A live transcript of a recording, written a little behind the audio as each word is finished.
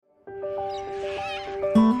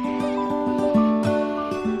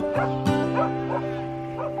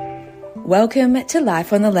Welcome to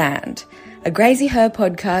Life on the Land, a Grazie Her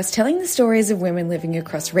podcast telling the stories of women living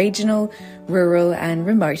across regional, rural and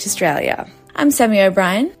remote Australia. I'm Sammy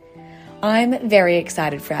O'Brien. I'm very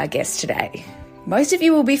excited for our guest today. Most of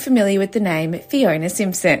you will be familiar with the name Fiona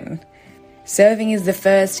Simson. Serving as the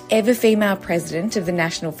first ever female president of the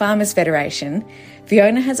National Farmers Federation,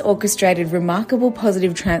 Fiona has orchestrated remarkable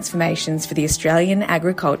positive transformations for the Australian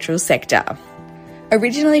agricultural sector.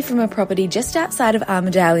 Originally from a property just outside of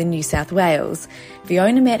Armadale in New South Wales,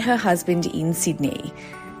 Fiona met her husband in Sydney.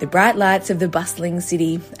 The bright lights of the bustling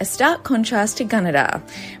city, a stark contrast to Gunnedah,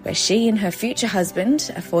 where she and her future husband,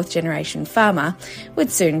 a fourth-generation farmer, would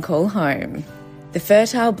soon call home. The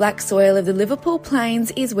fertile black soil of the Liverpool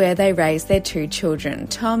Plains is where they raised their two children,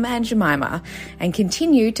 Tom and Jemima, and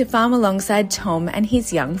continue to farm alongside Tom and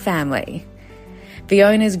his young family.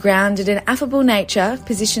 Fiona's grounded and affable nature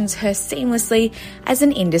positions her seamlessly as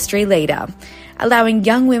an industry leader, allowing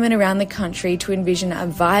young women around the country to envision a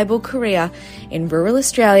viable career in rural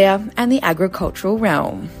Australia and the agricultural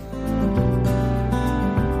realm.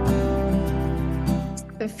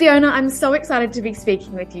 Fiona, I'm so excited to be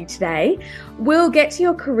speaking with you today. We'll get to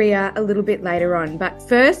your career a little bit later on, but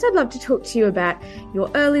first I'd love to talk to you about your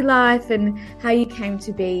early life and how you came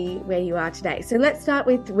to be where you are today. So let's start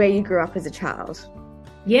with where you grew up as a child.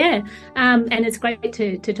 Yeah, and it's great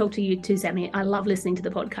to talk to you too, Sammy. I love listening to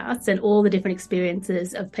the podcasts and all the different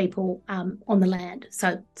experiences of people on the land.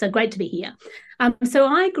 So great to be here. So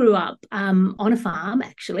I grew up on a farm,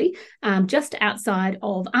 actually, just outside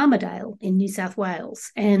of Armadale in New South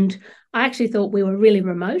Wales. And I actually thought we were really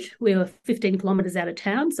remote. We were 15 kilometres out of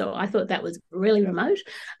town, so I thought that was really remote.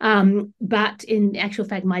 But in actual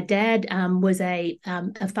fact, my dad was a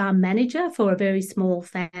farm manager for a very small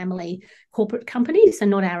family corporate company, so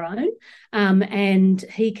not our own. And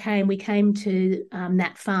we came to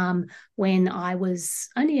that farm when I was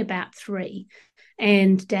only about 3.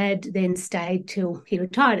 And Dad then stayed till he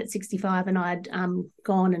retired at 65, and I'd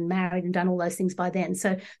gone and married and done all those things by then.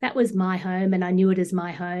 So that was my home, and I knew it as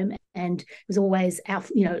my home. And it was always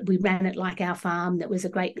we ran it like our farm. That was a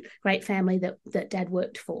great family that Dad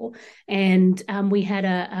worked for. And we had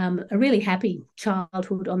a really happy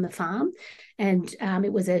childhood on the farm. And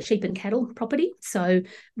it was a sheep and cattle property. So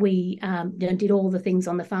we did all the things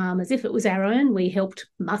on the farm as if it was our own. We helped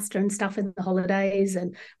muster and stuff in the holidays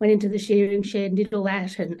and went into the shearing shed and did all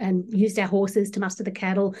that and used our horses to muster the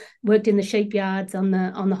cattle, worked in the sheep yards on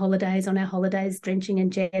our holidays, drenching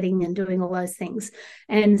and jetting and doing all those things.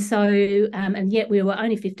 And so, and yet we were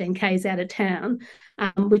only 15 k's out of town,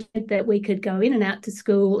 which meant that we could go in and out to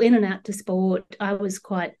school, in and out to sport. I was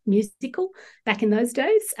quite musical back in those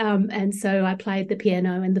days. And so I played the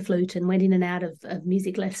piano and the flute and went in and out of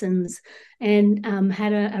music lessons and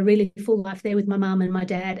had a really full life there with my mum and my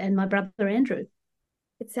dad and my brother Andrew.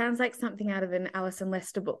 It sounds like something out of an Alison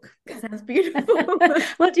Lester book. It sounds beautiful.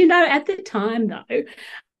 Well, at the time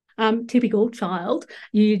though, typical child,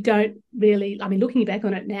 you don't really, looking back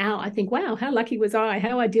on it now, I think, wow, how lucky was I?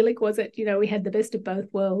 How idyllic was it? We had the best of both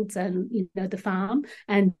worlds and, the farm.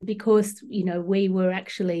 And because, we were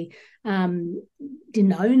actually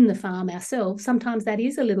didn't own the farm ourselves, sometimes that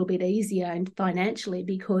is a little bit easier and financially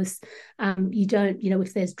because you don't,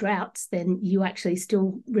 if there's droughts, then you actually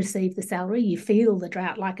still receive the salary. You feel the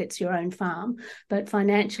drought like it's your own farm, but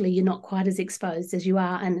financially you're not quite as exposed as you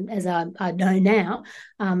are. And as I know now,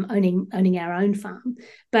 owning our own farm.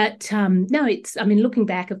 But no, looking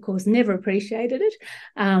back, of course, never appreciated it.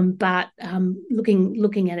 But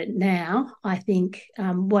looking at it now, I think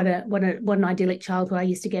what an idyllic childhood. I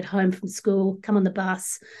used to get home from school, come on the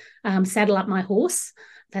bus, saddle up my horse,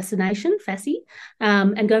 Fassie,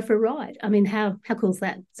 and go for a ride. How cool is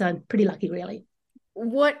that? So pretty lucky, really.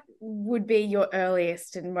 What would be your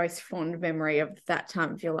earliest and most fond memory of that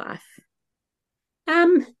time of your life?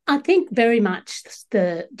 I think very much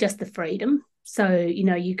just the freedom. So,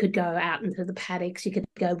 you could go out into the paddocks, you could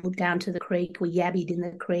go down to the creek, we yabbied in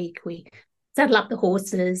the creek, we saddle up the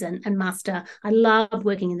horses and muster. I loved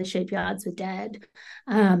working in the sheep yards with Dad,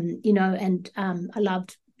 I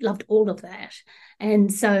loved all of that.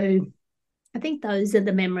 And so I think those are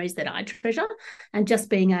the memories that I treasure, and just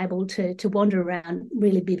being able to wander around,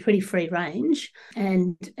 really be pretty free range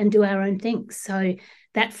and do our own things. So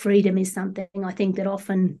that freedom is something I think that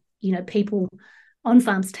often, people on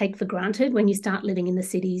farms take for granted. When you start living in the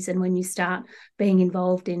cities and when you start being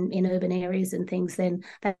involved in urban areas and things, then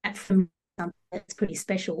that from something that's pretty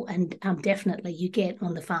special and definitely you get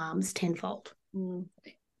on the farms tenfold.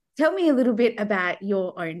 Tell me a little bit about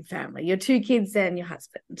your own family, your 2 kids and your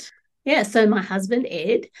husband. Yeah, so my husband,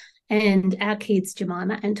 Ed, and our kids,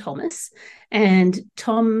 Jemima and Thomas. And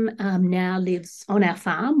Tom now lives on our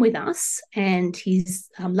farm with us, and his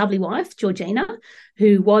lovely wife, Georgina,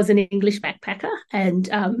 who was an English backpacker and,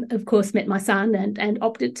 of course, met my son and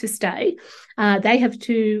opted to stay. They have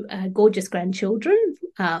two gorgeous grandchildren,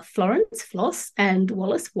 Florence, Floss, and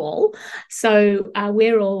Wallace, Wall. So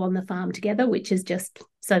we're all on the farm together, which is just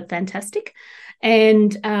so fantastic.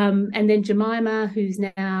 And then Jemima, who's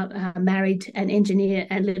now married, an engineer,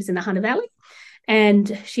 and lives in the Hunter Valley.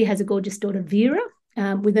 And she has a gorgeous daughter, Vera,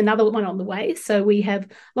 with another one on the way. So we have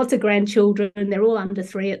lots of grandchildren. They're all under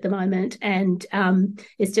 3 at the moment. And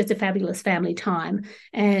it's just a fabulous family time.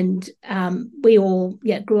 And we all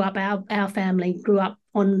grew up, our family grew up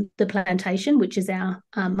on the plantation, which is our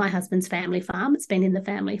my husband's family farm. It's been in the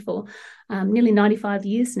family for nearly 95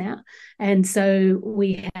 years now. And so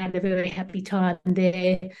we had a very happy time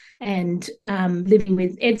there, and living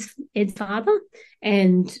with Ed's father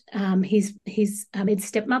and his Ed's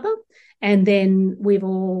stepmother. And then we've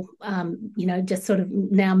all, just sort of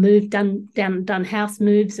now done house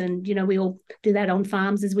moves, and, we all do that on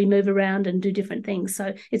farms as we move around and do different things.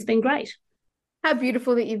 So it's been great. How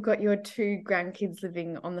beautiful that you've got your 2 grandkids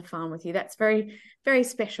living on the farm with you. That's very, very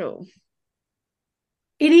special.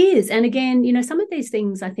 It is. And again, some of these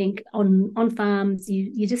things, I think on farms,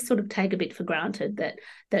 you just sort of take a bit for granted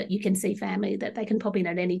that you can see family, that they can pop in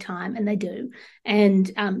at any time, and they do.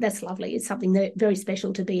 And that's lovely. It's something that very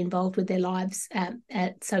special to be involved with their lives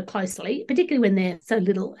at so closely, particularly when they're so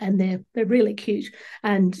little and they're really cute,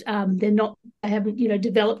 and they haven't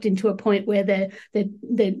developed into a point where their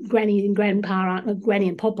granny and grandpa granny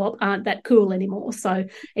and pop aren't that cool anymore. So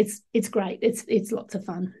it's great. It's lots of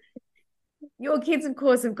fun. Your kids, of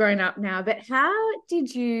course, have grown up now, but how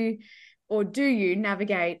did you, or do you,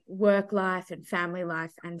 navigate work life and family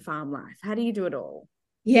life and farm life? How do you do it all?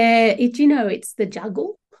 Yeah, it's the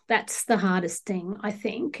juggle. That's the hardest thing, I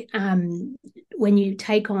think, when you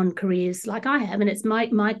take on careers like I have, and it's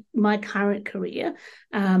my current career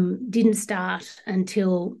didn't start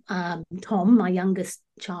until Tom, my youngest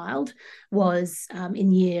child, was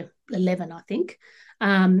in year 11, I think.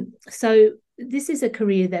 So this is a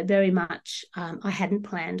career that very much I hadn't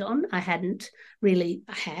planned on. I hadn't really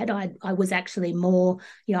had. I was actually more,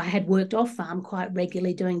 I had worked off farm quite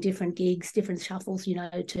regularly, doing different gigs, different shuffles,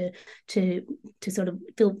 to sort of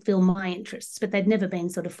fill my interests, but they'd never been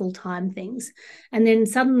sort of full-time things. And then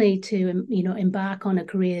suddenly to, embark on a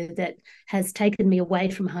career that has taken me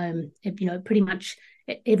away from home, pretty much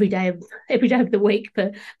every day of the week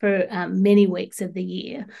for many weeks of the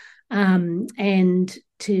year, and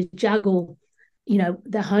to juggle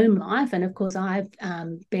the home life. And of course I've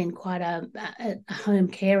been quite a home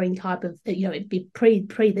caring type of, it'd be pre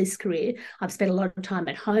this career. I've spent a lot of time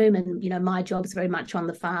at home, and my job's very much on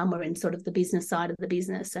the farm. We're in sort of the business side of the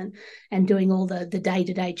business, and doing all the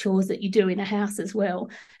day-to-day chores that you do in a house as well.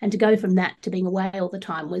 And to go from that to being away all the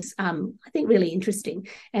time was I think really interesting.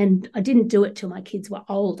 And I didn't do it till my kids were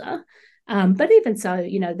older. But even so,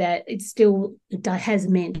 that it has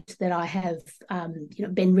meant that I have,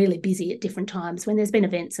 been really busy at different times when there's been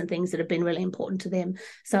events and things that have been really important to them.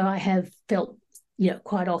 So I have felt,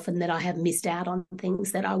 quite often that I have missed out on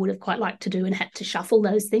things that I would have quite liked to do and had to shuffle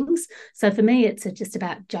those things. So for me, it's just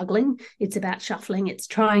about juggling. It's about shuffling. It's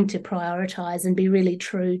trying to prioritize and be really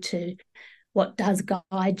true to what does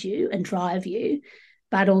guide you and drive you.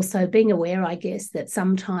 But also being aware, I guess, that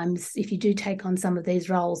sometimes if you do take on some of these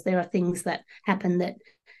roles, there are things that happen that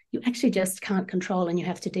you actually just can't control, and you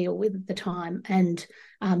have to deal with at the time. And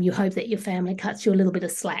you hope that your family cuts you a little bit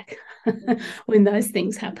of slack when those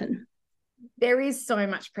things happen. There is so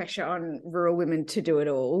much pressure on rural women to do it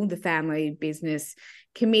all, the family, business,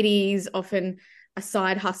 committees, often a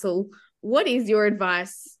side hustle. What is your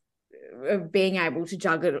advice of being able to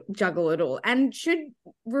juggle it all? And should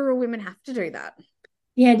rural women have to do that?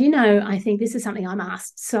 Yeah, I think this is something I'm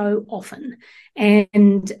asked so often.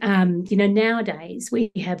 And, nowadays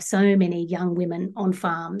we have so many young women on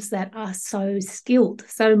farms that are so skilled,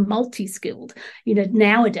 so multi-skilled.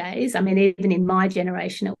 Nowadays, I mean, even in my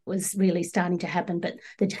generation, it was really starting to happen, but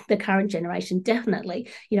the current generation, definitely,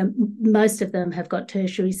 most of them have got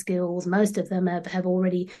tertiary skills. Most of them have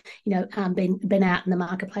already, been out in the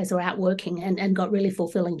marketplace or out working and got really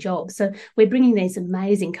fulfilling jobs. So we're bringing these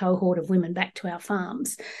amazing cohort of women back to our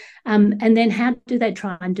farms. And then how do they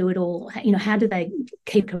try and do it all? How do they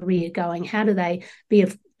keep a career going? How do they be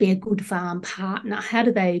a good farm partner? How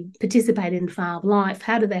do they participate in farm life?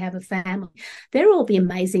 How do they have a family? They're all the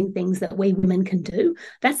amazing things that we women can do.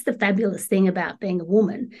 That's the fabulous thing about being a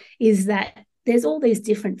woman, is that there's all these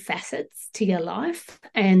different facets to your life.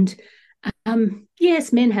 And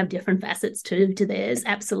Yes, men have different facets to theirs,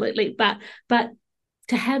 absolutely, but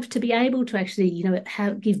to be able to actually,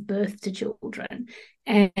 give birth to children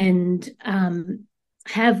and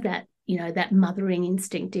have that, that mothering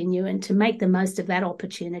instinct in you, and to make the most of that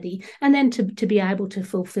opportunity, and then to be able to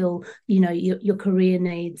fulfill, your career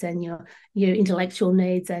needs and your intellectual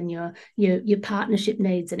needs and your partnership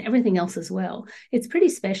needs and everything else as well. It's pretty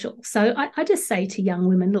special. So I just say to young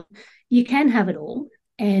women, look, you can have it all,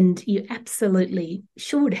 and you absolutely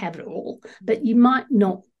should have it all, but you might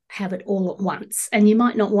not have it all at once. And you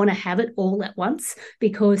might not want to have it all at once,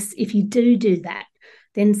 because if you do that,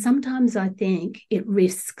 then sometimes I think it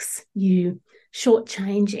risks you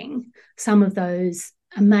shortchanging some of those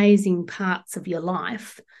amazing parts of your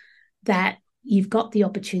life that you've got the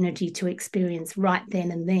opportunity to experience right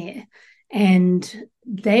then and there. And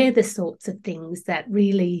they're the sorts of things that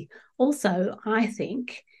really also, I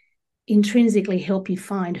think, intrinsically help you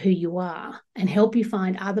find who you are, and help you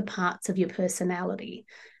find other parts of your personality,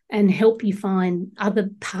 and help you find other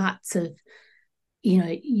parts of,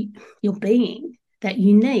 your being that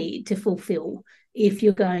you need to fulfill if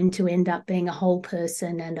you're going to end up being a whole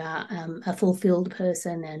person and a fulfilled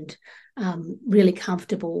person, and really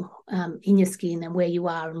comfortable in your skin and where you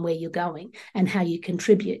are and where you're going and how you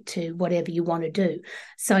contribute to whatever you want to do.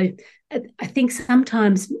 So I think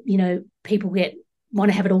sometimes, people want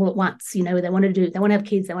to have it all at once. They want to have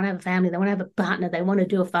kids, they want to have a family, they want to have a partner, they want to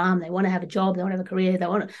do a farm, they want to have a job, they want to have a career, they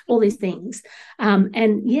want all these things.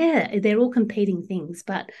 And yeah, they're all competing things,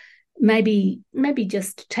 but maybe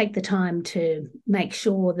just take the time to make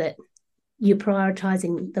sure that you're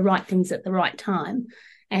prioritizing the right things at the right time,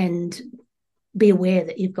 and be aware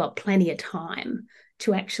that you've got plenty of time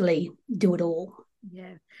to actually do it all.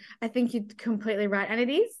 Yeah, I think you're completely right. And it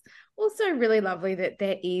is also really lovely that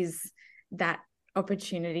there is that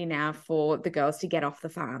opportunity now for the girls to get off the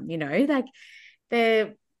farm. Like,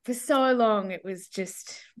 for so long it was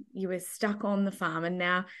just, you were stuck on the farm, and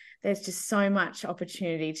now there's just so much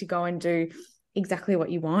opportunity to go and do exactly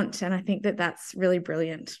what you want. And I think that that's really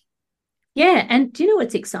brilliant. Yeah, and do you know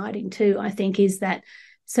what's exciting too, I think, is that,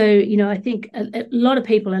 so, I think a lot of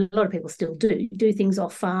people, and a lot of people still do things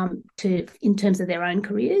off farm in terms of their own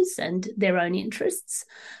careers and their own interests.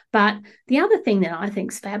 But the other thing that I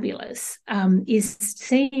think is fabulous is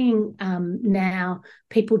seeing now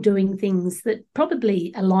people doing things that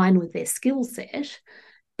probably align with their skill set,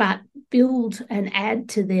 but build and add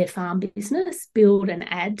to their farm business, build and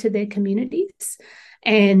add to their communities,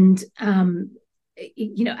 and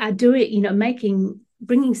are doing,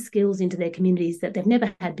 bringing skills into their communities that they've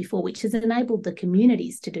never had before, which has enabled the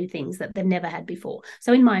communities to do things that they've never had before.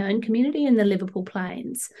 So in my own community, in the Liverpool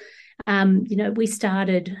Plains, we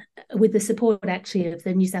started with the support actually of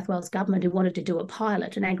the New South Wales government, who wanted to do a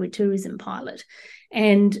pilot, an agritourism pilot.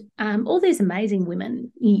 And all these amazing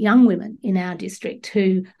women, young women in our district,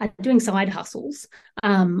 who are doing side hustles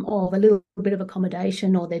of a little bit of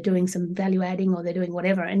accommodation, or they're doing some value adding, or they're doing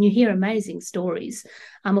whatever. And you hear amazing stories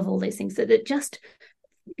of all these things that just,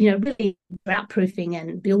 really drought-proofing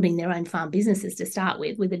and building their own farm businesses to start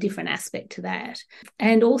with a different aspect to that.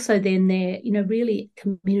 And also then they're, really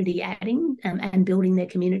community adding and building their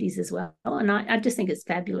communities as well. And I just think it's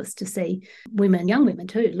fabulous to see women, young women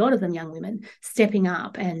too, a lot of them young women, stepping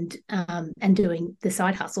up and doing the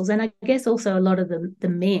side hustles. And I guess also a lot of the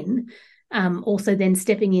men also then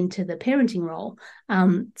stepping into the parenting role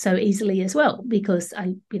so easily as well, because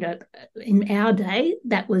in our day,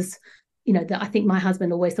 that was, I think my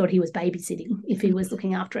husband always thought he was babysitting if he was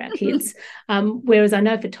looking after our kids. Whereas I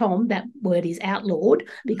know for Tom, that word is outlawed,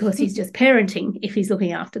 because he's just parenting if he's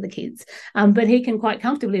looking after the kids. But he can quite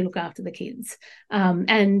comfortably look after the kids.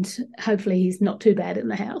 And hopefully he's not too bad in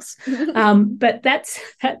the house. But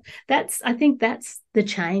I think that's the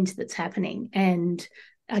change that's happening. And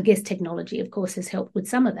I guess technology, of course, has helped with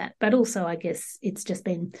some of that, but also I guess it's just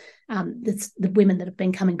been the women that have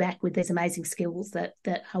been coming back with these amazing skills that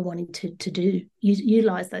are wanting to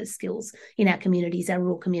utilise those skills in our communities, our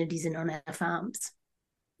rural communities, and on our farms.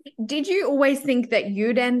 Did you always think that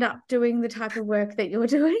you'd end up doing the type of work that you're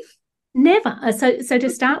doing? Never. So to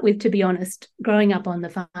start with, to be honest, growing up on the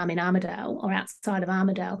farm in Armadale, or outside of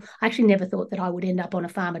Armadale, I actually never thought that I would end up on a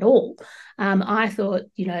farm at all. I thought,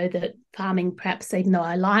 that farming, perhaps, even though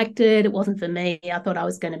I liked it, it wasn't for me. I thought I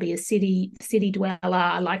was going to be a city dweller.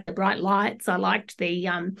 I liked the bright lights. I liked the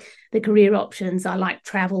career options. I liked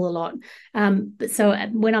travel a lot. But so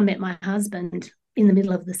when I met my husband in the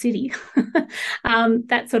middle of the city,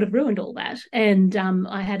 that sort of ruined all that. And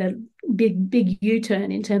I had a big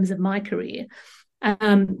U-turn in terms of my career.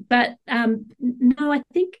 But no, I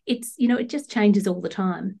think it's, it just changes all the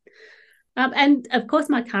time. And of course,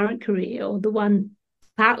 my current career, or the one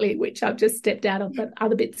partly which I've just stepped out of, but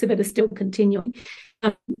other bits of it are still continuing.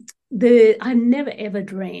 Um, I never ever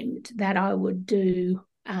dreamed that I would do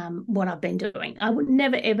what I've been doing. I would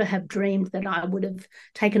never ever have dreamed that I would have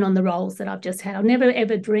taken on the roles that I've just had. I never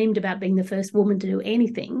ever dreamed about being the first woman to do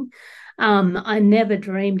anything. I never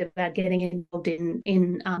dreamed about getting involved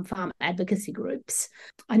in farm advocacy groups.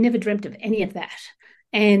 I never dreamt of any of that.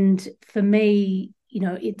 And for me,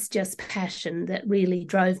 it's just passion that really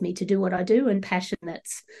drove me to do what I do, and passion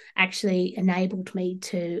that's actually enabled me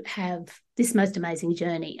to have this most amazing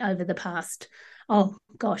journey over the past, oh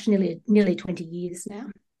gosh, nearly 20 years now.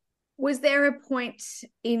 Was there a point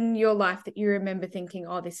in your life that you remember thinking,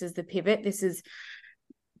 oh, this is the pivot, this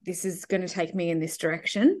is going to take me in this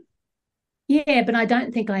direction? Yeah, but I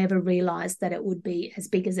don't think I ever realised that it would be as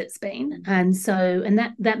big as it's been. And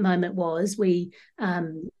that moment was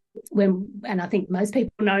and I think most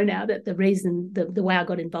people know now that the reason the way I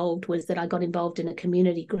got involved was that I got involved in a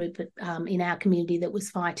community group in our community that was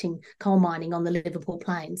fighting coal mining on the Liverpool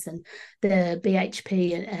Plains, and the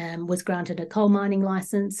BHP was granted a coal mining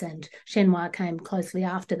licence, and Shenhua came closely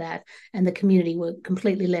after that, and the community were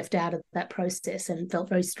completely left out of that process and felt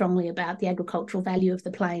very strongly about the agricultural value of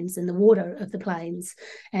the plains and the water of the plains,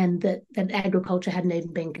 and that agriculture hadn't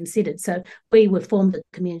even been considered. So we were formed a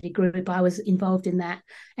community group. I was involved in that.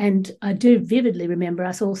 And I do vividly remember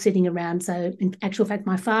us all sitting around. So in actual fact,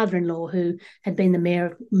 my father-in-law, who had been the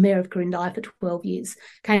mayor of Gunnedah for 12 years,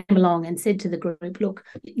 came along and said to the group, look,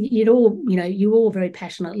 you all very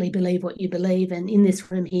passionately believe what you believe. And in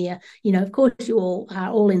this room here, of course, you all are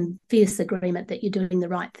all in fierce agreement that you're doing the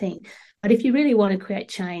right thing. But if you really want to create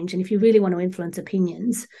change, and if you really want to influence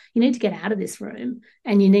opinions, you need to get out of this room,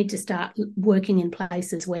 and you need to start working in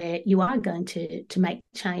places where you are going to make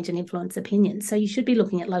change and influence opinions. So you should be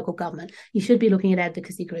looking at local government. You should be looking at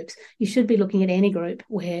advocacy groups. You should be looking at any group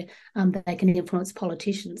where they can influence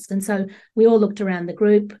politicians. And so we all looked around the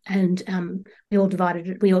group, and we all divided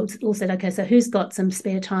it. We all said, okay, so who's got some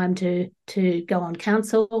spare time to go on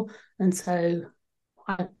council? And so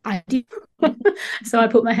I did. So I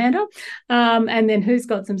put my hand up. And then who's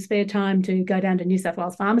got some spare time to go down to New South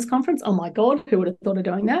Wales Farmers Conference? Oh my God, who would have thought of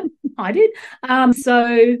doing that? I did.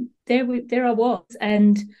 So there I was.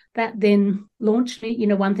 And that then launched me.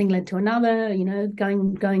 One thing led to another.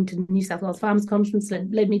 Going to New South Wales Farmers Conference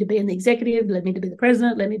led me to be in the executive, led me to be the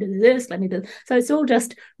president, led me to do this, led me to. So it's all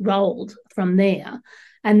just rolled from there.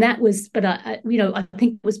 And that was, but I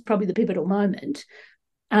think it was probably the pivotal moment.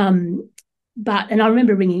 And I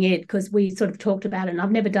remember ringing Ed, because we sort of talked about it, and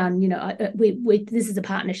I've never done, this is a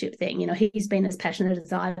partnership thing. He's been as passionate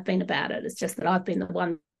as I've been about it. It's just that I've been the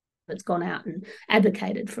one that's gone out and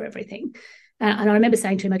advocated for everything. And I remember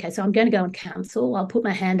saying to him, okay, so I'm going to go on council. I'll put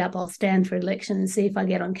my hand up. I'll stand for election and see if I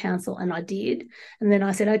get on council. And I did. And then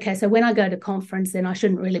I said, okay, so when I go to conference, then I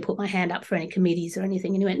shouldn't really put my hand up for any committees or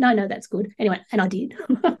anything. And he went, no, that's good. Anyway, and I did.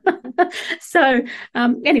 So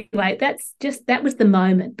anyway, that was the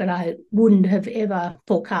moment, but I wouldn't have ever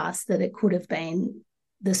forecast that it could have been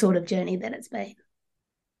the sort of journey that it's been.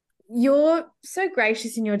 You're so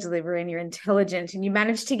gracious in your delivery, and you're intelligent, and you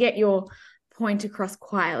managed to get your point across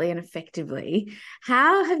quietly and effectively.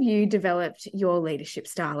 How have you developed your leadership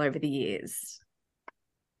style over the years?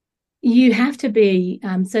 You have to be,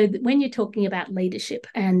 so when you're talking about leadership,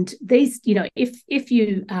 and these, if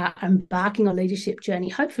you are embarking on a leadership journey,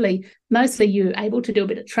 hopefully mostly you're able to do a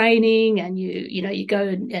bit of training, and you go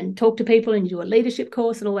and talk to people, and you do a leadership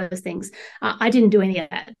course and all those things. I didn't do any of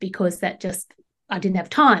that, because I didn't have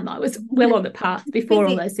time. I was well on the path before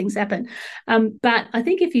all those things happened. But I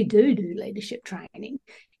think if you do leadership training,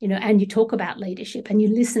 and you talk about leadership, and you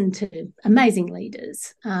listen to amazing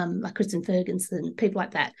leaders like Kristen Ferguson, people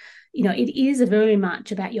like that, it is very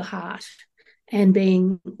much about your heart and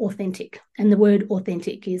being authentic. And the word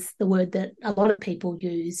authentic is the word that a lot of people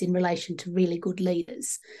use in relation to really good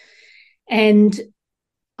leaders. And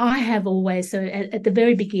I have always, so at the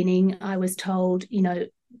very beginning, I was told,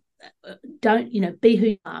 don't, be who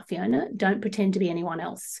you are, Fiona. Don't pretend to be anyone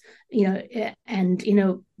else, and in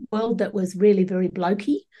a world that was really very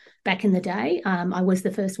blokey back in the day. I was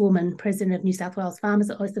the first woman president of New South Wales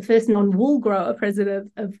Farmers. I was the first non-wool grower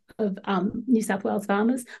president of New South Wales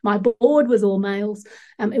Farmers. My board was all males.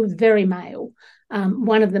 It was very male.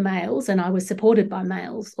 One of the males, and I was supported by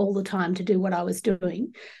males all the time to do what I was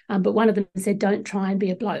doing. But one of them said, don't try and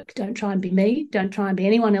be a bloke. Don't try and be me. Don't try and be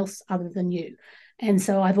anyone else other than you. And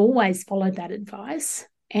so I've always followed that advice,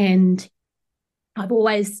 and I've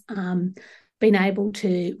always been able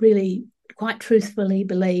to really quite truthfully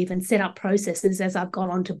believe and set up processes as I've got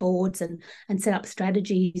onto boards and set up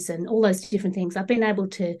strategies and all those different things. I've been able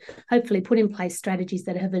to hopefully put in place strategies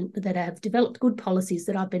that have developed good policies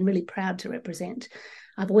that I've been really proud to represent.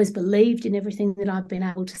 I've always believed in everything that I've been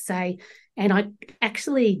able to say, and I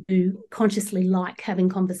actually do consciously like having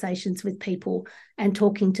conversations with people and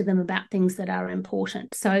talking to them about things that are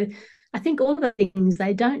important. So I think all the things,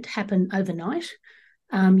 they don't happen overnight.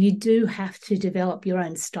 You do have to develop your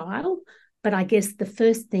own style. But I guess the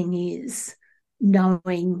first thing is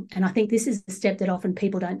knowing, and I think this is the step that often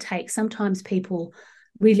people don't take. Sometimes people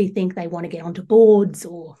really think they want to get onto boards,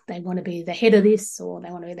 or they want to be the head of this, or they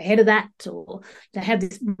want to be the head of that, or they have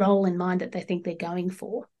this role in mind that they think they're going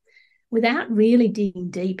for, without really digging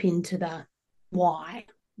deep into the why.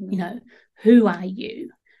 Who are you?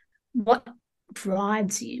 What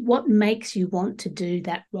drives you? What makes you want to do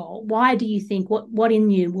that role? Why do you think what in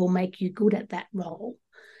you will make you good at that role?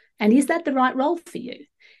 And is that the right role for you?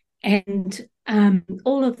 And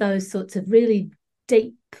all of those sorts of really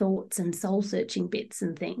deep thoughts and soul searching bits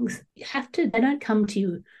and things, they don't come to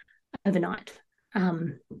you overnight.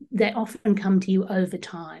 They often come to you over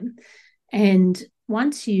time. And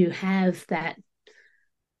once you have that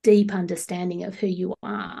deep understanding of who you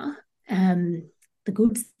are, the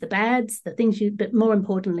goods, the bads, the things but more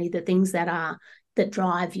importantly, the things that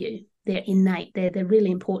drive you, they're innate, they're really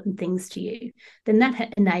important things to you, then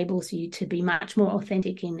that enables you to be much more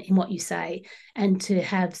authentic in what you say, and to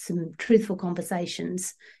have some truthful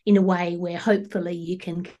conversations in a way where hopefully you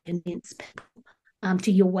can convince people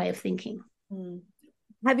to your way of thinking.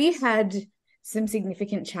 Have you had some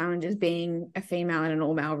significant challenges being a female in an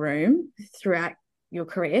all-male room throughout your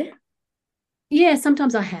career? Yeah,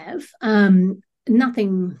 sometimes I have.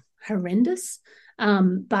 Nothing horrendous,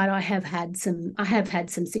 but I have had some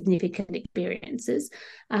significant experiences.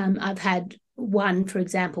 I've had one, for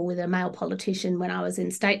example, with a male politician when I was in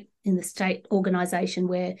the state organisation,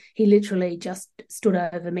 where he literally just stood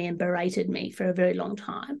over me and berated me for a very long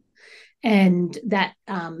time, and that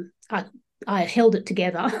I held it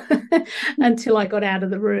together until I got out of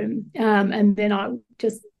the room, and then I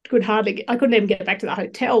just I couldn't even get back to the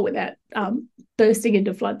hotel without bursting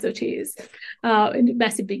into floods of tears and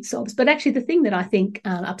massive big sobs. But actually the thing that I think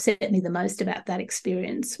upset me the most about that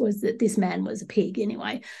experience was that this man was a pig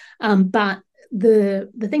anyway. But the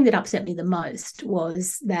thing that upset me the most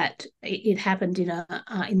was that it happened in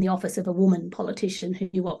the office of a woman politician who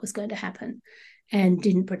knew what was going to happen and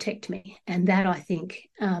didn't protect me. And that, I think,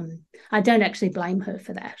 I don't actually blame her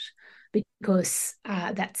for that, because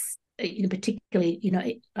that's, particularly,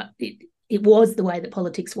 it was the way that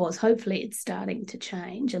politics was. Hopefully it's starting to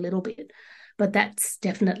change a little bit, but that's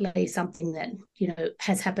definitely something that,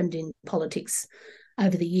 has happened in politics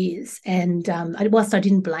over the years. And whilst I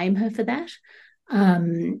didn't blame her for that,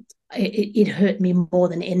 it hurt me more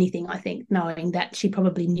than anything, I think, knowing that she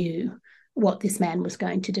probably knew what this man was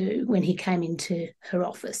going to do when he came into her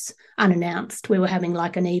office unannounced. We were having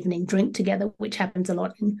like an evening drink together, which happens a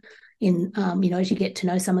lot in as you get to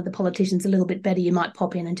know some of the politicians a little bit better, you might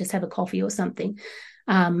pop in and just have a coffee or something,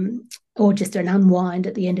 or just an unwind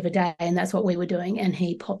at the end of a day. And that's what we were doing. And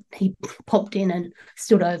he popped in and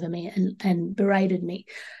stood over me and berated me.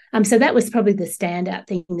 So that was probably the standout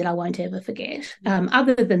thing that I won't ever forget.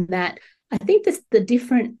 Other than that, I think the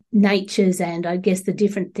different natures and I guess the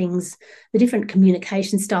different things, the different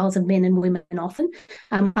communication styles of men and women often.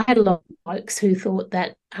 I had a lot of folks who thought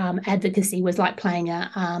that advocacy was like playing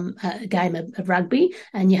a game of rugby,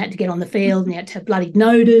 and you had to get on the field and you had to have bloody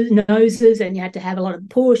noses and you had to have a lot of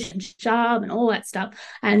push and shove and all that stuff.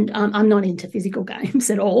 And I'm not into physical games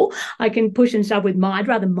at all. I can push and shove with I'd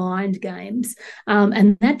rather mind games.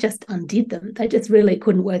 And that just undid them. They just really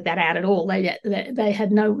couldn't work that out at all. They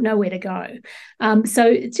had nowhere to go. So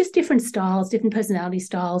it's just different styles, different personality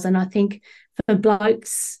styles. And I think for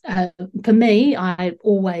blokes, for me, I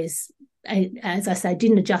always, as I say,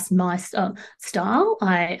 didn't adjust my style.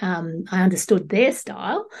 I understood their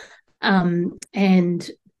style,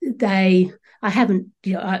 and I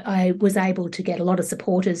was able to get a lot of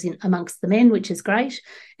supporters amongst the men, which is great.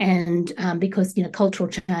 And because cultural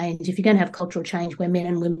change, if you're going to have cultural change where men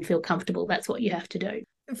and women feel comfortable, that's what you have to do.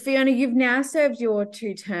 Fiona, you've now served your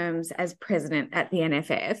 2 terms as president at the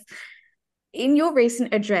NFF. In your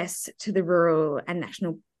recent address to the Rural and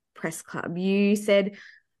National Press Club, you said,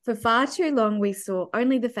 "For far too long, we saw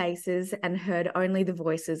only the faces and heard only the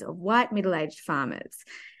voices of white middle-aged farmers."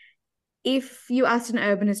 If you asked an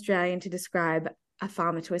urban Australian to describe a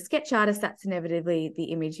farmer to a sketch artist, that's inevitably the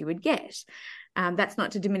image you would get. That's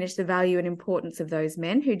not to diminish the value and importance of those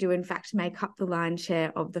men who do in fact make up the lion's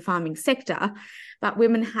share of the farming sector, but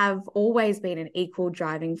women have always been an equal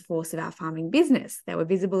driving force of our farming business. They were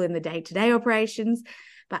visible in the day-to-day operations,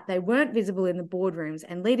 but they weren't visible in the boardrooms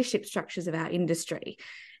and leadership structures of our industry.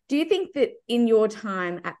 Do you think that in your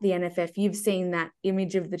time at the NFF, you've seen that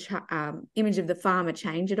image of the farmer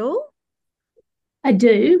change at all? I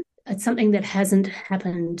do. It's something that hasn't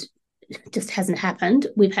happened.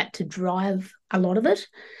 We've had to drive a lot of it,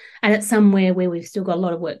 and it's somewhere where we've still got a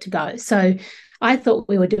lot of work to go. So I thought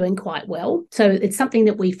we were doing quite well. So it's something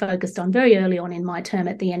that we focused on very early on in my term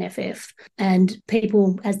at the NFF. And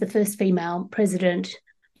people, as the first female president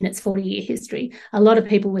in its 40-year history, a lot of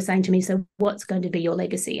people were saying to me, so what's going to be your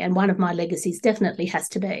legacy? And one of my legacies definitely has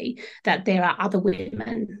to be that there are other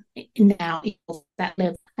women now at that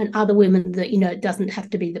level, and other women that, it doesn't have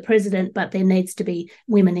to be the president, but there needs to be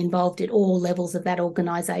women involved at all levels of that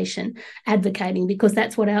organisation advocating, because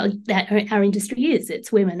that's what our industry is.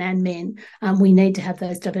 It's women and men. We need to have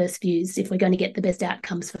those diverse views if we're going to get the best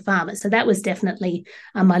outcomes for farmers. So that was definitely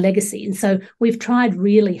my legacy. And so we've tried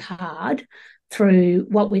really hard through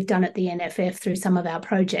what we've done at the NFF, through some of our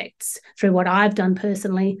projects, through what I've done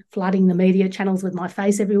personally, flooding the media channels with my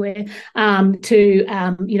face everywhere,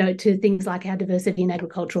 to things like our diversity in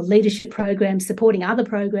agricultural leadership programs, supporting other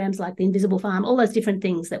programs like the Invisible Farm, all those different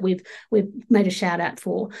things that we've made a shout out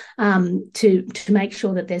for, to make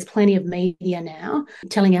sure that there's plenty of media now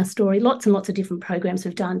telling our story. Lots and lots of different programs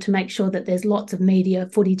we've done to make sure that there's lots of media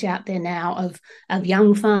footage out there now of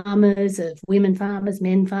young farmers, of women farmers,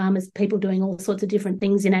 men farmers, people doing all sorts of different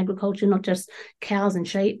things in agriculture, not just cows and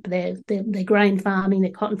sheep. They're grain farming,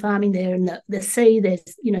 they're cotton farming, they're in the sea, there's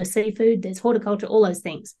seafood, there's horticulture, all those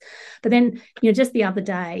things. But then just the other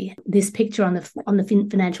day, this picture on the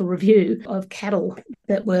Financial Review of cattle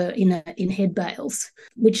that were in head bales,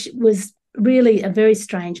 which was really a very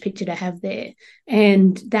strange picture to have there.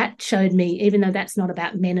 And that showed me, even though that's not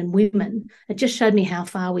about men and women, it just showed me how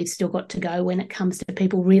far we've still got to go when it comes to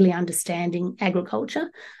people really understanding agriculture,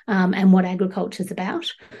 and what agriculture is about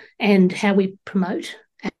and how we promote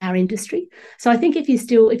our industry. So I think if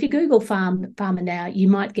you Google farmer now, you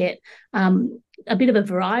might get a bit of a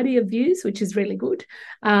variety of views, which is really good.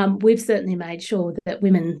 We've certainly made sure that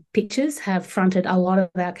women pictures have fronted a lot of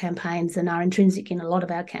our campaigns and are intrinsic in a lot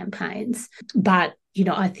of our campaigns. But,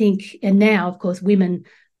 I think, and now, of course,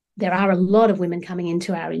 there are a lot of women coming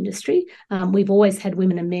into our industry. We've always had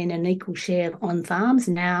women and men an equal share on farms.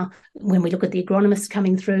 Now, when we look at the agronomists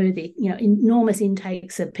coming through, the enormous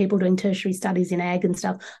intakes of people doing tertiary studies in ag and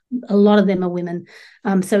stuff, a lot of them are women.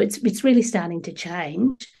 So it's really starting to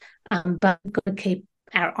change. But we've got to keep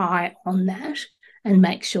our eye on that and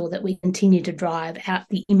make sure that we continue to drive out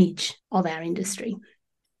the image of our industry.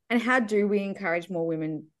 And how do we encourage more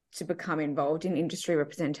women to become involved in industry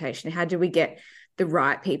representation? How do we get the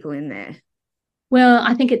right people in there? Well,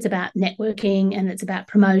 I think it's about networking, and it's about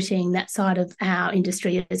promoting that side of our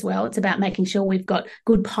industry as well. It's about making sure we've got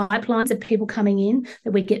good pipelines of people coming in,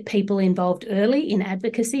 that we get people involved early in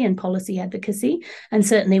advocacy and policy advocacy. And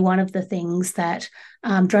certainly one of the things that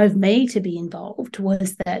drove me to be involved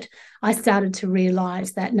was that I started to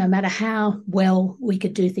realise that no matter how well we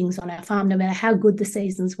could do things on our farm, no matter how good the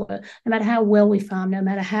seasons were, no matter how well we farmed, no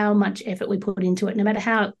matter how much effort we put into it, no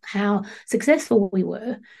matter how successful we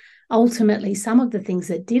were, ultimately, some of the things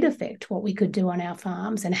that did affect what we could do on our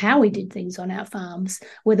farms and how we did things on our farms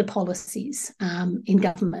were the policies in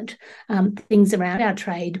government, things around our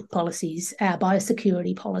trade policies, our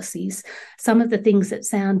biosecurity policies, some of the things that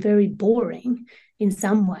sound very boring in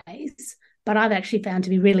some ways, but I've actually found to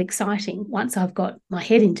be really exciting once I've got my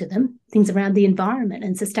head into them, things around the environment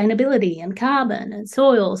and sustainability and carbon and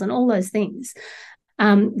soils and all those things.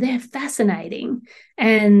 They're fascinating.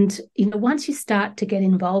 And, once you start to get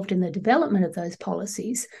involved in the development of those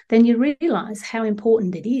policies, then you realise how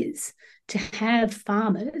important it is to have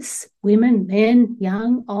farmers, women, men,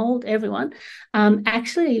 young, old, everyone,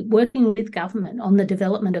 actually working with government on the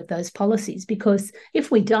development of those policies. Because if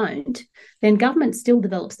we don't, then government still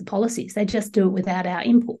develops the policies. They just do it without our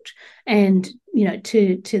input. And,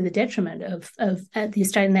 to the detriment of the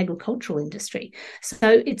Australian agricultural industry.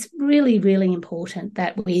 So it's really, really important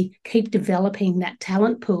that we keep developing that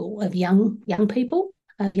talent pool of young people,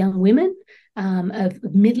 of young women, of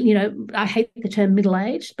I hate the term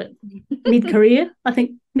middle-aged, but mid-career, I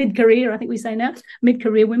think we say now,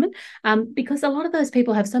 mid-career women, because a lot of those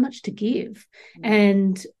people have so much to give,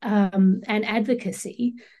 and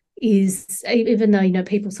advocacy is, even though,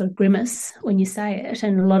 people sort of grimace when you say it,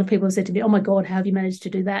 and a lot of people have said to me, oh my God, how have you managed to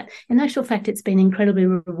do that? In actual fact, it's been incredibly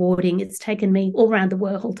rewarding. It's taken me all around the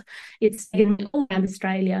world. It's taken me all around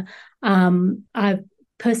Australia. I've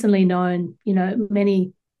personally known,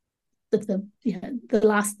 many of the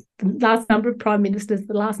last number of prime ministers,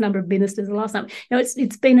 the last number of ministers, the last number.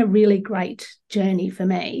 It's been a really great journey for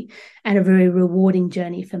me, and a very rewarding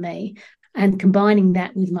journey for me. And combining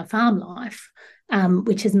that with my farm life,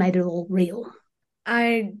 which has made it all real.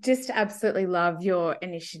 I just absolutely love your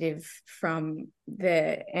initiative from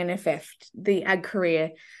the NFF, the Ag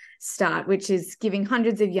Career Start, which is giving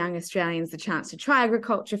hundreds of young Australians the chance to try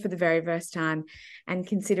agriculture for the very first time and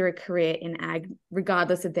consider a career in ag,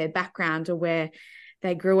 regardless of their background or where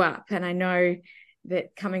they grew up. And I know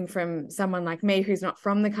that coming from someone like me who's not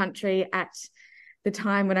from the country, at the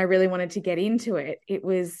time when I really wanted to get into it, it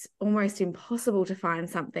was almost impossible to find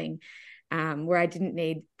something where I didn't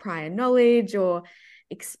need prior knowledge or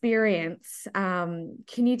experience. Can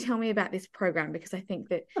you tell me about this program? Because I think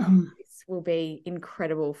that this will be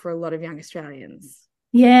incredible for a lot of young Australians.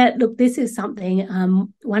 Yeah, look, this is something,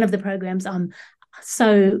 one of the programs I'm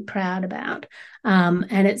so proud about.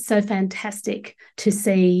 And it's so fantastic to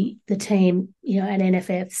see the team, at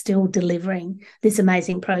NFF still delivering this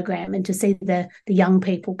amazing program, and to see the young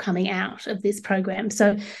people coming out of this program.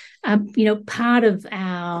 So, part of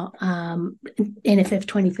our NFF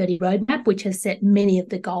 2030 roadmap, which has set many of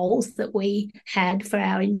the goals that we had for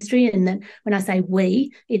our industry, and then when I say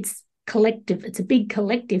we, it's collective. It's a big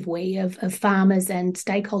collective we of farmers and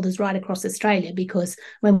stakeholders right across Australia, because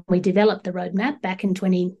when we developed the roadmap back in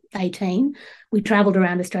 2018, we travelled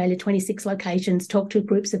around Australia, 26 locations, talked to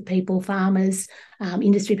groups of people, farmers,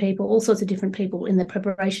 industry people, all sorts of different people in the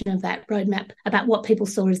preparation of that roadmap, about what people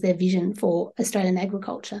saw as their vision for Australian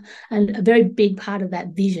agriculture. And a very big part of that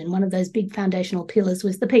vision, one of those big foundational pillars,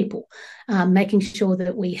 was the people, making sure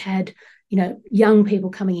that we had young people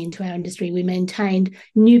coming into our industry. We maintained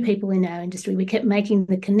new people in our industry. We kept making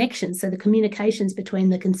the connections. So the communications between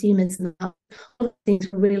the consumers and the things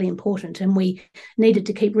were really important. And we needed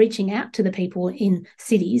to keep reaching out to the people in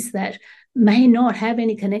cities that may not have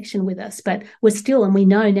any connection with us, but we're still, and we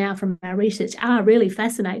know now from our research, are really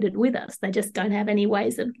fascinated with us. They just don't have any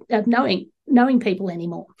ways of knowing people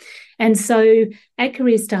anymore. And so Ag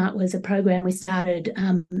Career Start was a program we started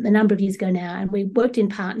a number of years ago now, and we worked in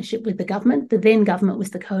partnership with the government. The then government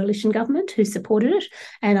was the coalition government who supported it.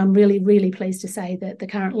 And I'm really, really pleased to say that the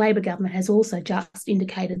current Labor government has also just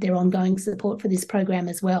indicated their ongoing support for this program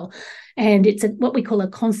as well. And it's what we call a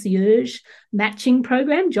concierge matching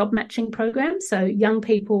program, job matching program. So young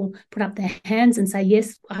people put up their hands and say,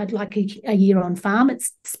 yes, I'd like a year on farm.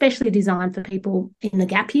 It's specially designed for people in the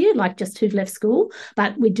gap year, like just who've left school.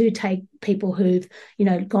 But we do take people who've,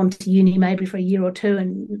 gone to uni maybe for a year or two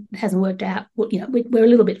and it hasn't worked out. We're a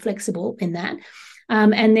little bit flexible in that.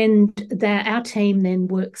 And then our team then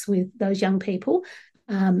works with those young people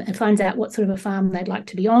and finds out what sort of a farm they'd like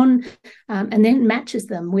to be on, and then matches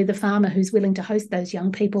them with a farmer who's willing to host those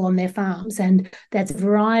young people on their farms. And that's a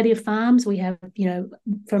variety of farms. We have,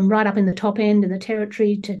 from right up in the top end in the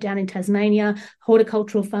territory to down in Tasmania,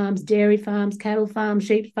 horticultural farms, dairy farms, cattle farms,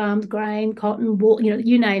 sheep farms, grain, cotton, wool,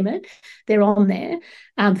 you name it, they're on there.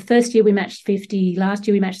 First year we matched 50, last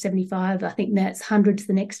year we matched 75. I think that's hundreds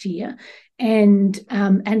the next year. And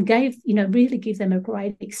gave, really give them a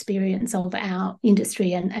great experience of our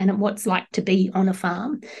industry and what's like to be on a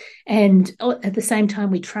farm. And at the same time,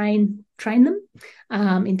 we train them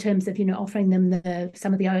in terms of, offering them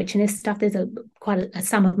some of the OH&S stuff. There's quite a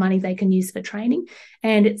sum of money they can use for training.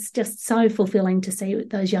 And it's just so fulfilling to see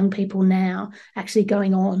those young people now actually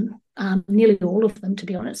going on, nearly all of them, to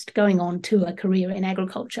be honest, going on to a career in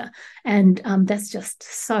agriculture. And that's just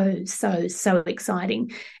so, so, so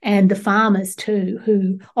exciting. And the farmers too,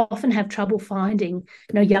 who often have trouble finding,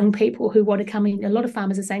 young people who want to come in. A lot of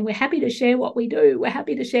farmers are saying, we're happy to share what we do. We're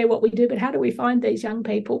happy to share what we do, but how do we find these young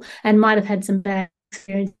people? And might have had some bad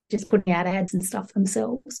experience just putting out ads and stuff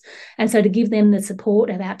themselves. And so to give them the support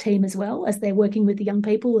of our team as well as they're working with the young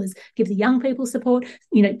people, is give the young people support,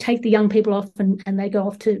 take the young people off and they go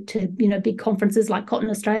off to big conferences like Cotton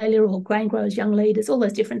Australia or Grain Growers Young Leaders, all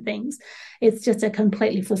those different things. It's just a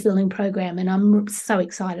completely fulfilling program and I'm so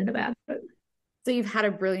excited about it. So you've had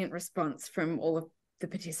a brilliant response from all of the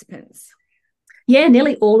participants. Yeah,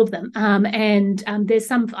 nearly all of them. And there's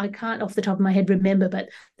some, I can't off the top of my head remember, but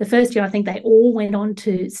the first year I think they all went on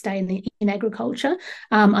to stay in agriculture.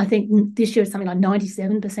 I think this year it's something like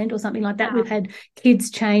 97% or something like that. Wow. We've had kids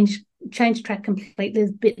change changed track completely.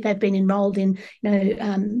 They've been enrolled in,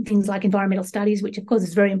 things like environmental studies, which of course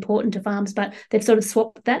is very important to farms, but they've sort of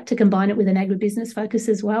swapped that to combine it with an agribusiness focus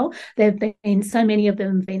as well. So many of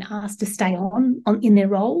them have been asked to stay on in their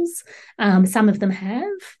roles. Some of them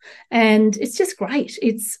have, and it's just great.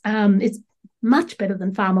 It's much better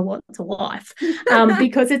than Farmer Wants a Wife,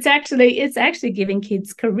 because it's actually giving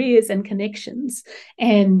kids careers and connections.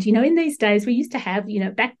 And in these days we used to have,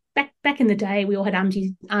 back in the day, we all had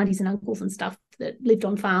aunties and uncles and stuff that lived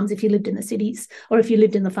on farms if you lived in the cities, or if you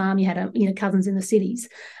lived in the farm, you had cousins in the cities.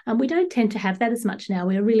 We don't tend to have that as much now.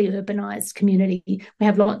 We're a really urbanised community. We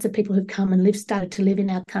have lots of people who've come and started to live in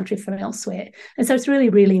our country from elsewhere. And so it's really,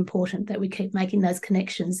 really important that we keep making those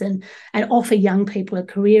connections and offer young people a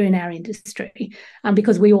career in our industry,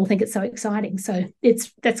 because we all think it's so exciting. So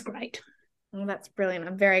that's great. Well, that's brilliant.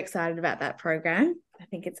 I'm very excited about that program. I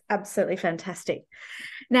think it's absolutely fantastic.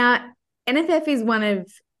 Now, NFF is one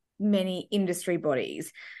of many industry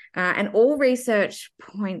bodies, and all research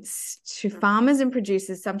points to farmers and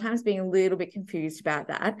producers sometimes being a little bit confused about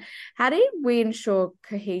that. How do we ensure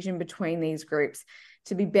cohesion between these groups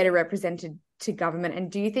to be better represented to government?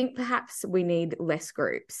 And do you think perhaps we need less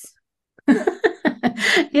groups?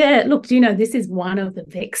 Yeah, look, this is one of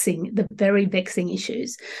the very vexing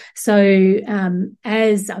issues. So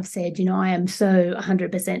as I've said, I am so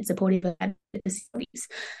 100% supportive of advocacies.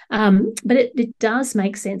 But it does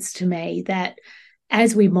make sense to me that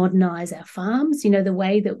as we modernise our farms, the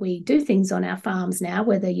way that we do things on our farms now,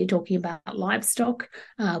 whether you're talking about livestock,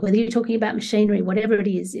 whether you're talking about machinery, whatever it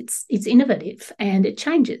is, it's innovative and it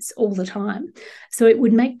changes all the time. So it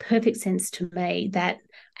would make perfect sense to me that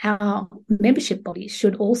our membership bodies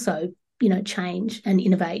should also, change and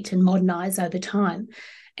innovate and modernise over time.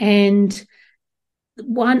 And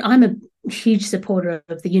I'm a huge supporter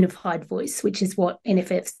of the unified voice, which is what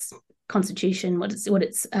NFF's constitution, what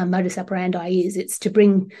its modus operandi is. It's to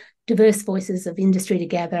bring diverse voices of industry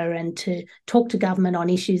together and to talk to government on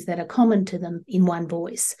issues that are common to them in one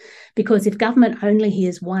voice. Because if government only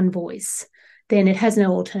hears one voice, then it has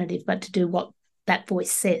no alternative but to do what that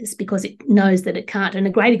voice says, because it knows that it can't. And a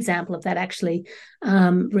great example of that actually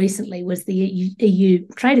recently was the EU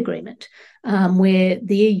trade agreement, where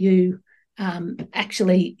the EU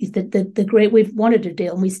actually is the great. We've wanted a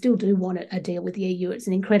deal, and we still do want a deal with the EU. It's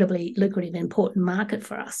an incredibly lucrative and important market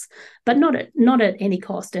for us, but not at any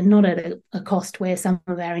cost, and not at a cost where some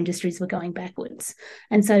of our industries were going backwards.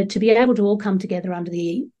 And so to be able to all come together under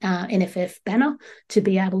the NFF banner, to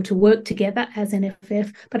be able to work together as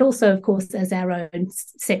NFF, but also of course as our own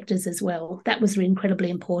sectors as well, that was incredibly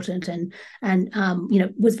important and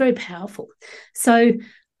was very powerful. So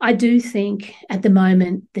I do think at the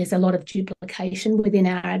moment there's a lot of duplication within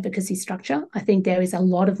our advocacy structure. I think there is a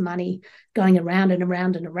lot of money going around and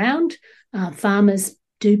around and around. Farmers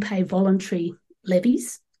do pay voluntary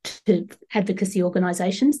levies to advocacy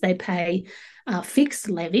organisations. They pay fixed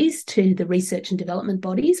levies to the research and development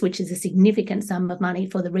bodies, which is a significant sum of money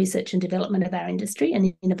for the research and development of our industry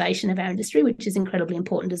and innovation of our industry, which is incredibly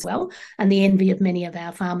important as well, and the envy of many of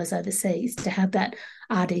our farmers overseas to have that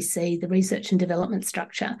RDC, the research and development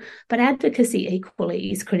structure. But advocacy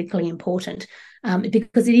equally is critically important,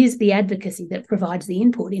 because it is the advocacy that provides the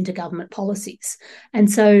input into government policies.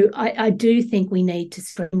 And so I do think we need to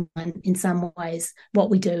streamline in some ways what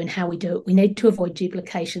we do and how we do it. We need to avoid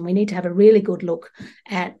duplication. We need to have a really good look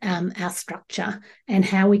at our structure and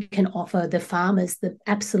how we can offer the farmers the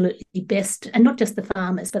absolutely best, and not just the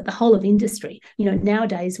farmers, but the whole of industry.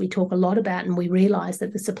 Nowadays we talk a lot about, and we realise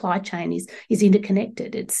that the supply chain is interconnected.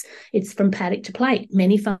 It's from paddock to plate.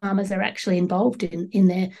 Many farmers are actually involved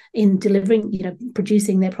in delivering,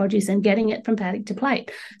 producing their produce and getting it from paddock to plate.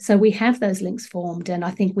 So we have those links formed, and I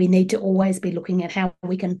think we need to always be looking at how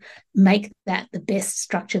we can make that the best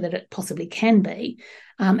structure that it possibly can be.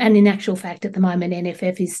 And in actual fact, at the moment,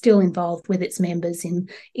 NFF is still involved with its members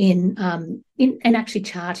in actually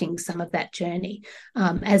charting some of that journey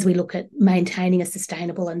as we look at maintaining a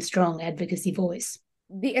sustainable and strong advocacy voice.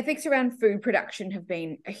 The ethics around food production have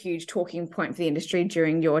been a huge talking point for the industry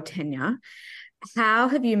during your tenure. How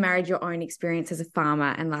have you married your own experience as a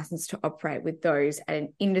farmer and licensed to operate with those at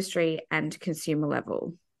an industry and consumer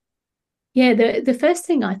level? Yeah, the first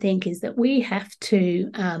thing I think is that we have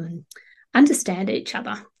to understand each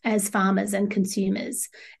other as farmers and consumers.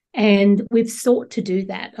 And we've sought to do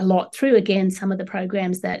that a lot through, again, some of the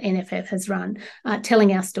programs that NFF has run,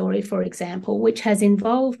 Telling Our Story, for example, which has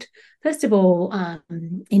involved first of all,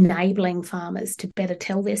 enabling farmers to better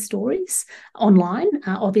tell their stories online.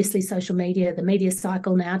 Obviously, social media, the media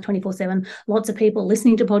cycle now, 24/7, lots of people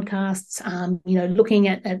listening to podcasts, looking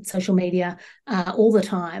at social media all the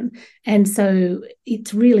time. And so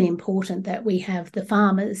it's really important that we have the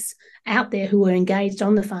farmers out there who are engaged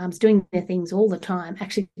on the farms, doing their things all the time,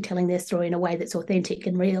 actually telling their story in a way that's authentic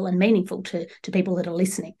and real and meaningful to people that are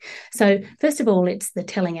listening. So first of all, it's the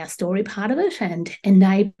telling our story part of it and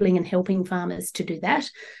enabling and helping farmers to do that.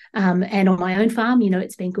 And on my own farm,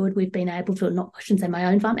 it's been good. We've been able to, I shouldn't say my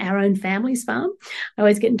own farm, our own family's farm. I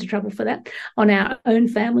always get into trouble for that. On our own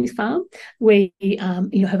family's farm, we,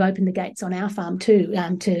 have opened the gates on our farm too,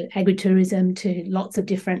 to agritourism, to lots of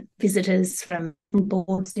different visitors from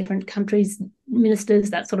boards, different countries, ministers,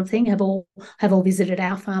 that sort of thing, have all visited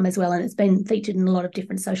our farm as well. And it's been featured in a lot of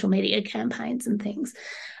different social media campaigns and things.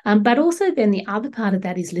 But also then the other part of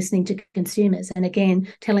that is listening to consumers. And again,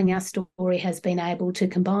 telling our story has been able to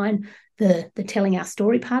combine the telling our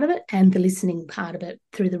story part of it and the listening part of it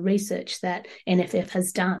through the research that NFF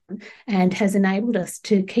has done, and has enabled us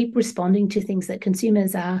to keep responding to things that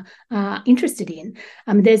consumers are interested in.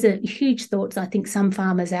 There's a huge thoughts. I think some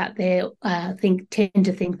farmers out there tend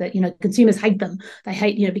to think that, consumers hate them. They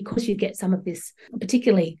hate, because you get some of this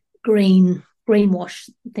particularly greenwash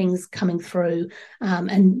things coming through,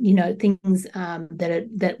 and things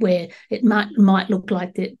that where it might look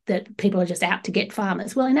like that people are just out to get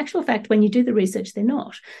farmers. Well, in actual fact, when you do the research, they're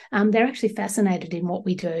not. They're actually fascinated in what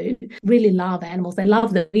we do, really love animals. They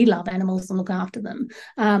love that we love animals and look after them.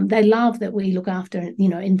 They love that we look after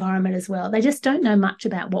environment as well. They just don't know much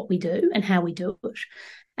about what we do and how we do it.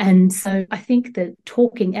 And so I think that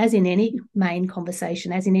talking, as in any main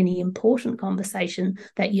conversation, as in any important conversation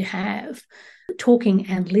that you have, talking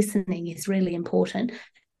and listening is really important.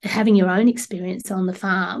 Having your own experience on the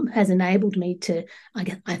farm has enabled me to,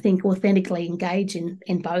 I think, authentically engage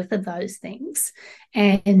in both of those things.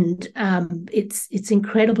 And it's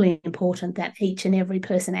incredibly important that each and every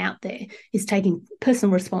person out there is taking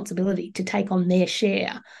personal responsibility to take on their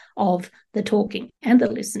share of the talking and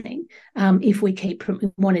the listening, if we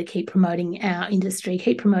want to keep promoting our industry,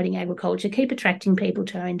 keep promoting agriculture, keep attracting people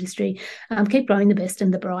to our industry, keep growing the best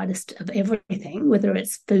and the brightest of everything, whether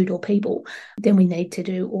it's food or people, then we need to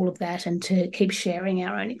do all of that and to keep sharing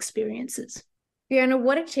our own experiences. Fiona,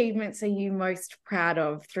 what achievements are you most proud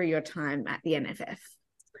of through your time at the NFF?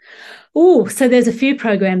 Oh, so there's a few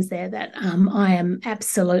programs there that I am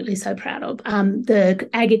absolutely so proud of. The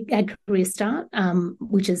Ag Career Start,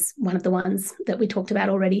 which is one of the ones that we talked about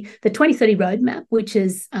already. The 2030 Roadmap, which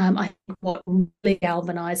is, I think, what really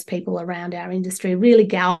galvanised people around our industry, really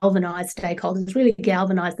galvanised stakeholders, really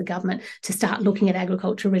galvanised the government to start looking at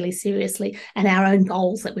agriculture really seriously, and our own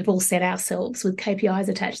goals that we've all set ourselves with KPIs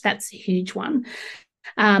attached. That's a huge one.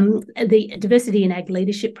 The Diversity in Ag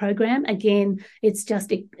Leadership Program, again, it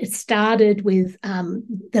started with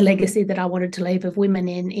the legacy that I wanted to leave of women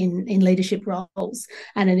in leadership roles,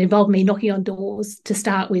 and it involved me knocking on doors to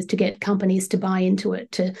start with to get companies to buy into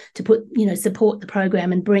it, to put support the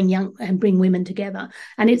program and bring women together.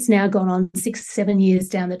 And it's now gone on 6-7 years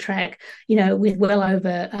down the track, with well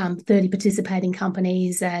over 30 participating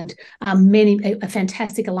companies and a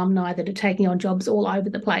fantastic alumni that are taking on jobs all over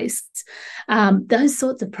the place. Those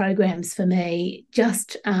sorts of programs for me,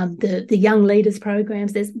 just the young leaders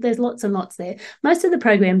programs, there's lots and lots there. Most of the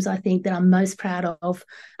programs I think that I'm most proud of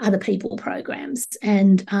are the people programs,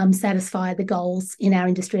 and satisfy the goals in our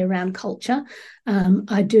industry around culture.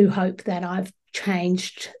 I do hope that I've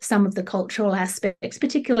changed some of the cultural aspects,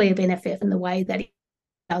 particularly of NFF and the way that it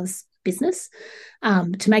does business,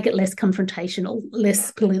 to make it less confrontational,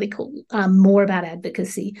 less political, more about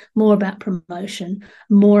advocacy, more about promotion,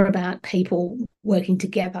 more about people working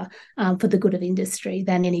together for the good of industry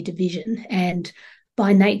than any division. And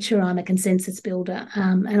by nature, I'm a consensus builder,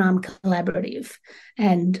 and I'm collaborative.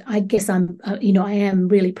 And I guess I am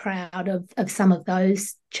really proud of some of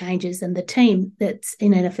those changes, and the team that's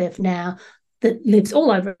in NFF now that lives all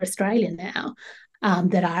over Australia now,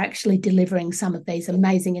 that are actually delivering some of these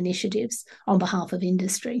amazing initiatives on behalf of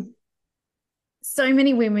industry. So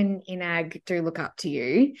many women in ag do look up to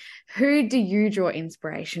you. Who do you draw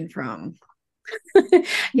inspiration from?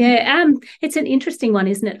 Yeah, it's an interesting one,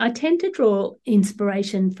 isn't it? I tend to draw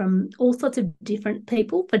inspiration from all sorts of different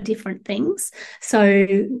people for different things.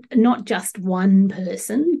 So not just one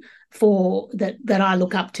person for that I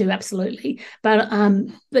look up to, absolutely, but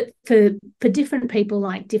for different people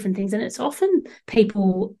like different things, and it's often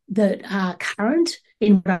people that are current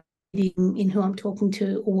in what in who I'm talking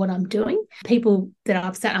to or what I'm doing. People that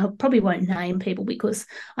I've said, I probably won't name people because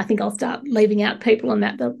I think I'll start leaving out people and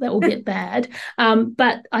that will get bad.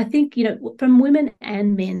 But I think, from women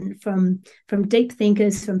and men, from deep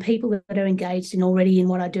thinkers, from people that are engaged already in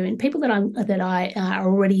what I do, and people that I are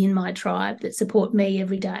already in my tribe that support me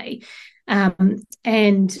every day,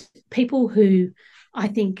 and people who I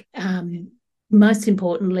think most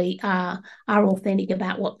importantly are authentic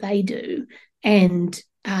about what they do and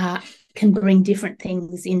can bring different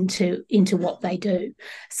things into what they do.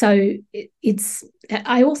 So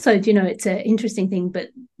I also, it's an interesting thing, but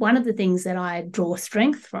one of the things that I draw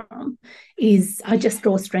strength from is I just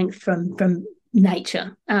draw strength from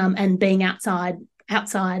nature, and being outside,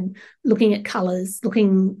 looking at colours,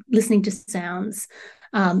 listening to sounds,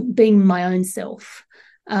 being my own self.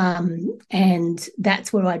 And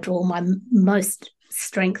that's where I draw my most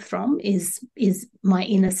strength from is my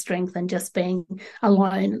inner strength, and just being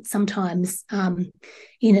alone sometimes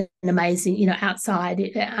in an amazing,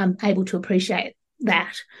 outside, I'm able to appreciate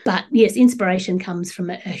that. But yes, inspiration comes from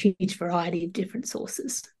a huge variety of different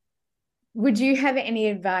sources. Would you have any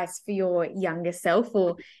advice for your younger self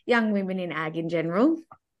or young women in ag in general?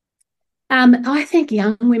 I think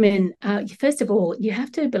young women, first of all, you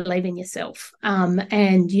have to believe in yourself,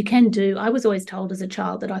 and you can do. I was always told as a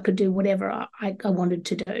child that I could do whatever I wanted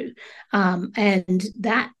to do, and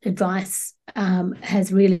that advice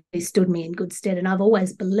has really stood me in good stead. And I've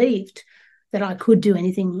always believed that I could do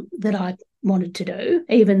anything that I wanted to do,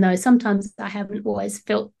 even though sometimes I haven't always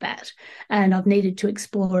felt that, and I've needed to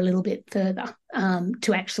explore a little bit further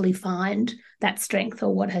to actually find that strength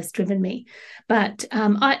or what has driven me. But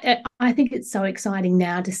I think it's so exciting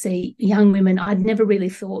now to see young women. I'd never really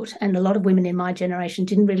thought, and a lot of women in my generation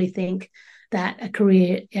didn't really think that a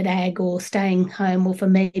career at ag or staying home, or for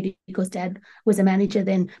me, because Dad was a manager,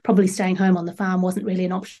 then probably staying home on the farm wasn't really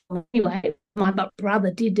an option anyway. My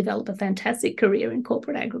brother did develop a fantastic career in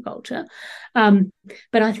corporate agriculture. But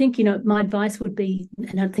I think, my advice would be,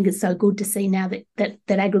 and I think it's so good to see now that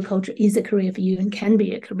agriculture is a career for you and can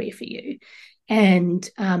be a career for you. And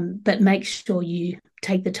but make sure you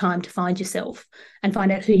take the time to find yourself and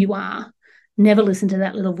find out who you are. Never listen to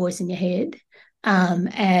that little voice in your head,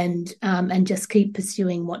 and just keep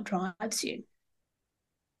pursuing what drives you.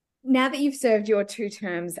 Now that you've served your 2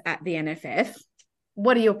 terms at the NFF,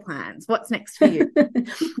 what are your plans? What's next for you?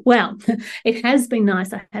 Well, it has been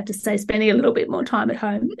nice, I have to say, spending a little bit more time at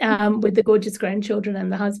home with the gorgeous grandchildren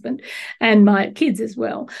and the husband and my kids as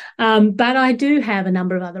well. But I do have a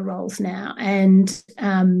number of other roles now, and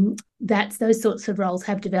those sorts of roles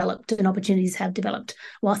have developed and opportunities have developed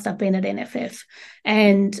whilst I've been at NFF.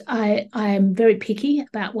 And I am very picky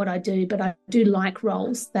about what I do, but I do like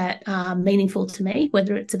roles that are meaningful to me,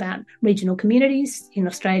 whether it's about regional communities in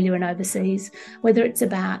Australia and overseas, whether it's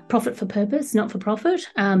about profit for purpose, not for profit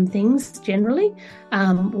things generally,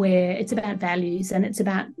 where it's about values and it's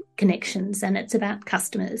about connections and it's about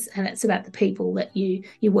customers and it's about the people that you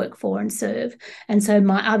work for and serve. And so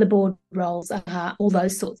my other board roles are all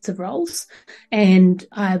those sorts of roles. And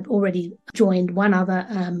I've already joined one other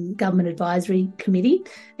government advisory committee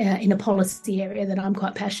in a policy area that I'm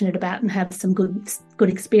quite passionate about and have some good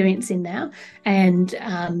experience in now. And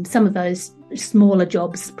some of those smaller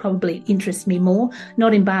jobs probably interest me more,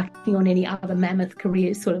 not embarking on any other mammoth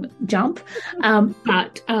career sort of jump,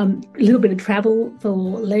 but a little bit of travel for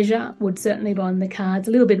leisure would certainly be on the cards,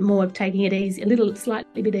 a little bit more of taking it easy,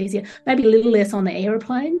 slightly bit easier, maybe a little less on the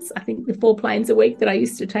aeroplanes. I think the 4 planes a week that I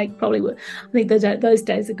used to take probably were, I think those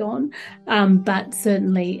days are gone. But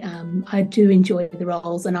certainly I do enjoy the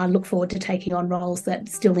roles, and I look forward to taking on roles that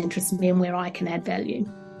still interest me and where I can add value.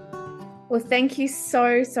 Well, thank you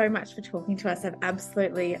so much for talking to us. I've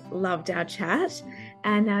absolutely loved our chat,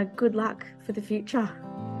 and good luck for the future.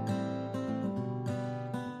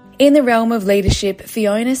 In the realm of leadership,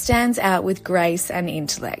 Fiona stands out with grace and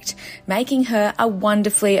intellect, making her a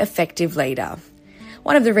wonderfully effective leader.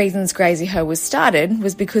 One of the reasons Grazie Her was started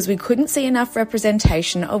was because we couldn't see enough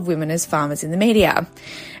representation of women as farmers in the media,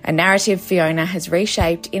 a narrative Fiona has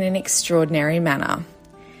reshaped in an extraordinary manner.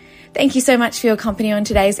 Thank you so much for your company on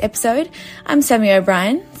today's episode. I'm Sammy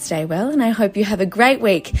O'Brien. Stay well, and I hope you have a great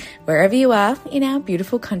week wherever you are in our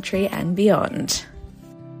beautiful country and beyond.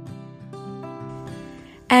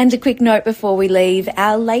 And a quick note before we leave,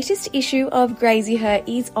 our latest issue of Grazie Her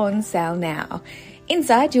is on sale now.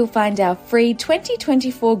 Inside, you'll find our free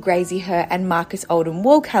 2024 Grazie Her and Marcus Oldham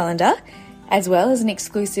wall calendar, as well as an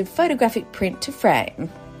exclusive photographic print to frame.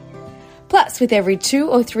 Plus, with every 2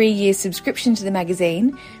 or 3 year subscription to the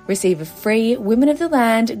magazine, receive a free Women of the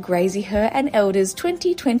Land, Grazie Her and Elders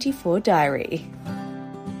 2024 diary.